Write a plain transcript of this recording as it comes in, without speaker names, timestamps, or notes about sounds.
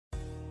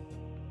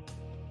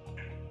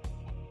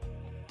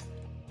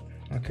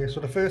Okay, so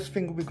the first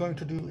thing we're going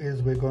to do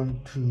is we're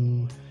going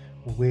to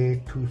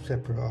weigh two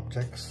separate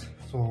objects.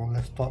 So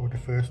let's start with the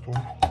first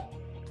one.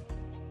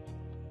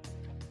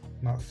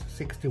 That's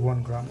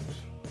 61 grams.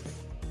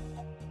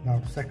 Now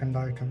the second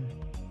item,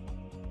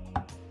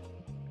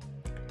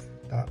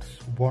 that's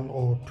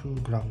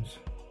 102 grams.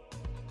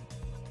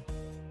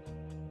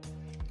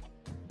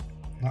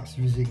 That's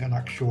using an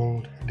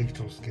actual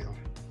digital scale.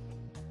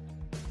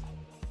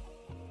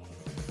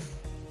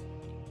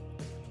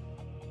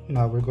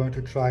 Now we're going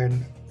to try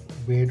and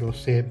weigh those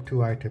same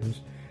two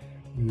items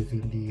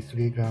using the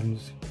 3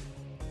 grams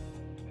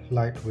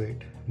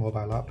LiteWeight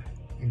mobile app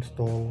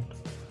installed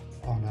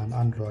on an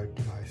Android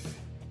device.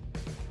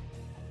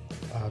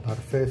 Now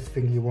the first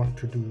thing you want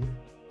to do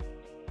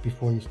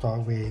before you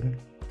start weighing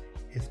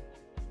is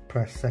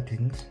press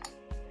settings.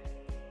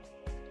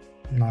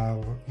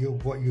 Now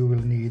what you will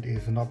need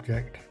is an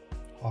object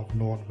of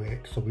known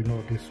weight. So we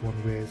know this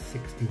one weighs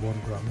 61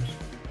 grams.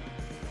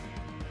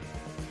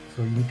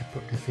 So you need to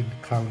put this in the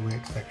cal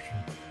weight section.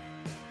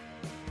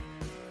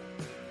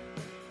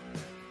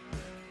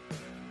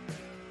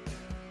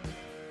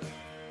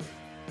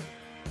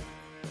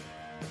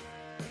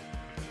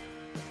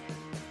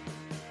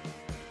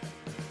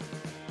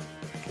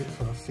 Okay,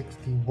 so that's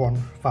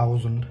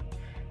 61,000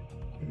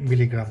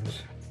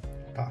 milligrams.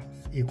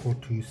 That's equal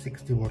to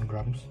 61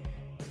 grams.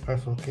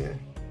 Press OK,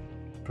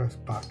 press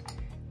back.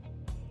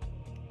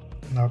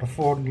 Now the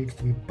phone needs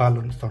to be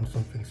balanced on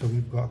something. So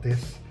we've got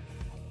this.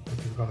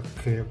 We've got a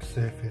curved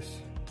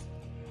surface.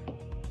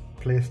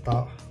 Place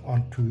that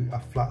onto a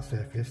flat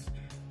surface.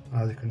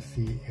 As you can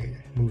see, it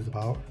moves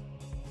about.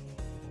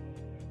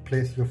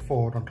 Place your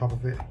phone on top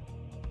of it,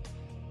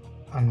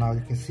 and now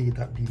you can see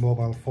that the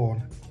mobile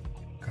phone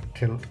can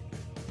tilt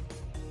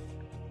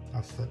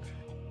as such.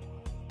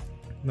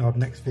 Now the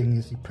next thing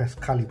is you press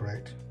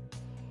calibrate.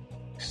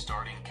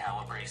 Starting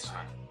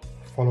calibration.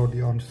 Follow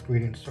the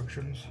on-screen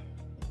instructions.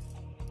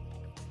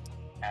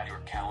 Add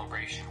your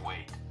calibration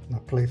weight. Now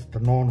place the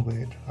known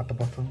weight at the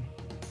bottom,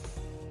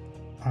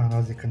 and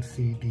as you can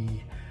see, the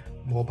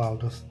mobile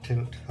does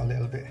tilt a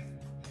little bit.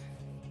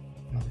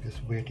 Now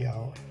just weight it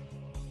out.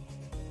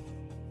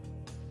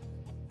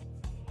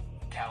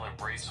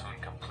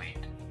 Calibration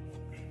complete.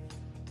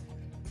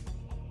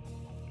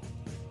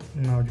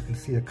 Now you can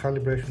see a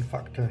calibration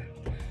factor,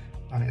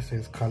 and it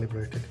says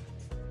calibrated.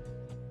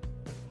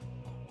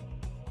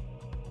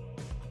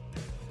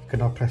 You can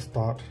now press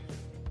start.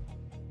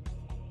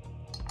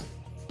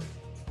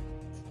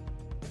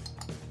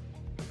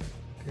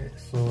 Okay,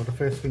 so the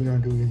first thing you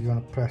want to do is you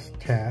want to press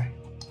tare.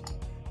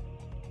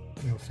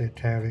 You'll say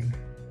tearing.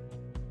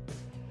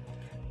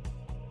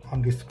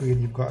 On this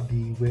screen you've got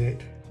the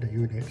weight, the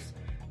units.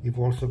 You've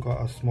also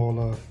got a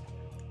smaller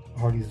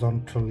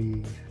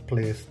horizontally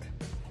placed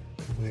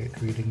weight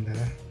reading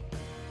there.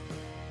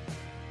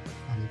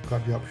 And you've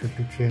got the option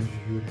to change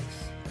the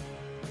units.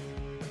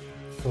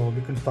 So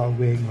we can start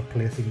weighing or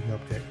placing the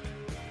object.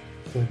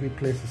 So if we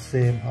place the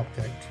same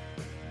object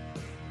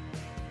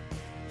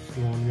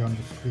slowly on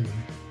the screen,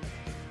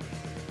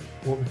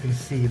 what we can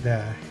see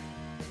there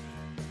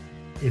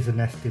is an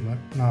estimate.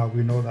 Now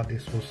we know that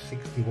this was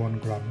 61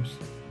 grams.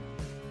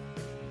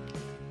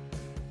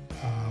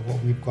 What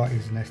we've got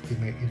is an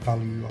estimated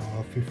value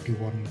of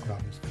 51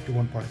 grams,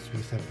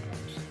 51.37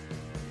 grams.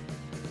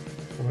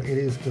 So it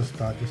is just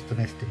an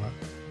estimate.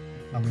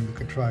 I mean, we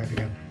could try it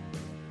again.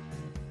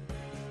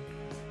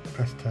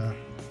 Press tare,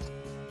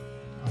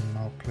 and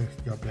now place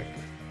the object.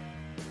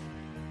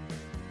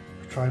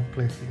 Try and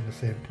place it in the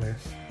same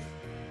place.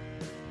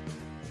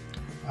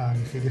 And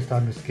you see this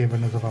time it's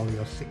given us a value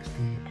of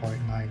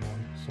 60.91,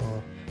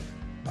 so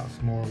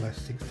that's more or less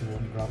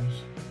 61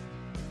 grams.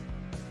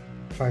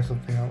 Try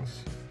something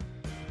else.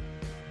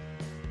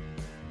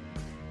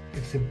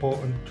 It's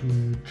important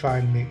to try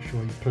and make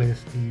sure you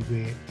place the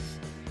weights,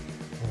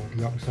 or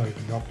the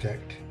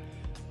object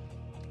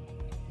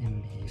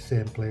in the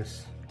same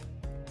place.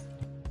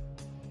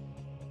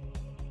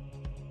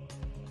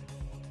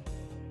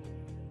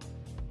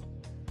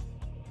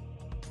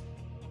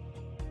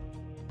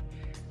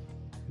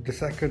 The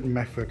second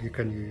method you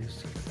can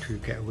use to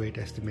get weight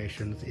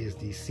estimations is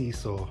the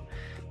seesaw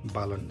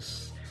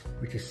balance,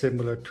 which is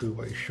similar to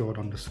what is shown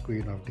on the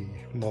screen of the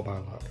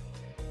mobile app.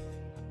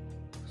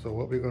 So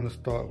what we're going to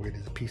start with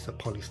is a piece of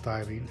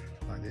polystyrene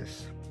like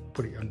this,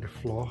 put it on the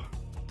floor.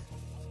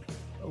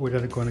 We're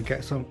then going to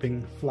get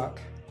something flat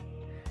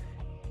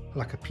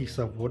like a piece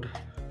of wood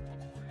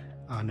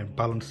and then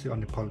balance it on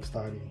the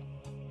polystyrene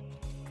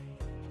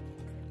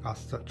as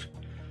such.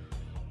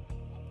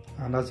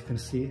 And as you can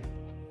see,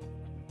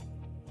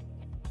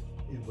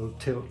 it will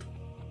tilt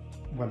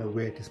when a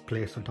weight is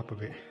placed on top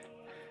of it.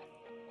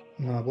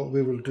 Now what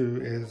we will do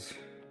is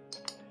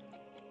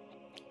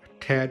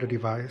tear the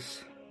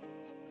device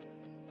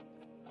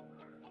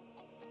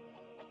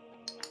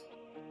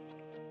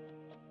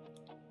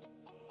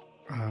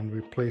and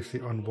we place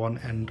it on one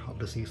end of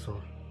the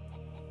seesaw.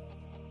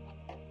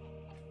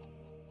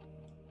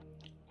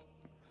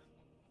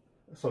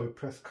 So we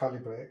press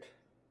calibrate.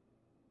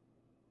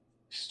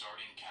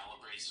 Starting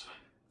calibration.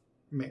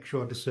 Make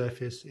sure the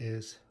surface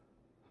is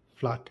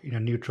flat in a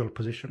neutral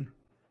position.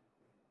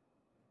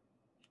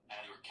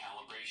 Add your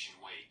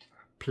calibration weight.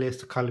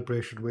 Place the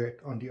calibration weight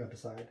on the other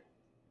side.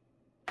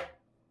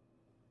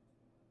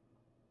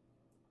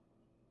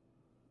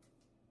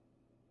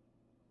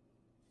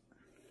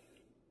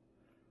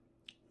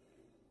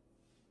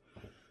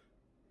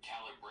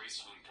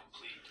 Calibration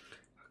complete.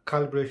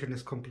 Calibration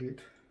is complete.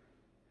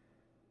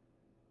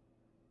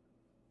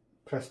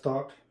 Press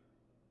start.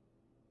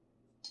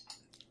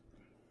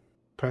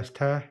 Press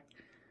tare.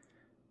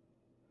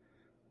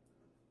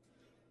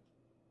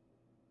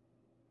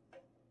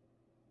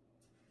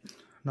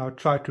 Now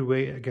try to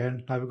weigh it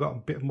again. Now we've got a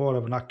bit more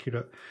of an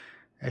accurate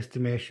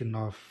estimation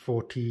of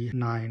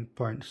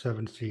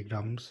 49.73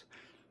 grams.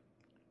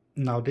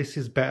 Now this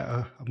is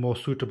better, more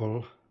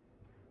suitable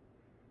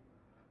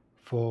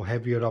for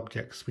heavier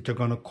objects which are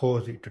going to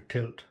cause it to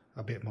tilt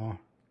a bit more.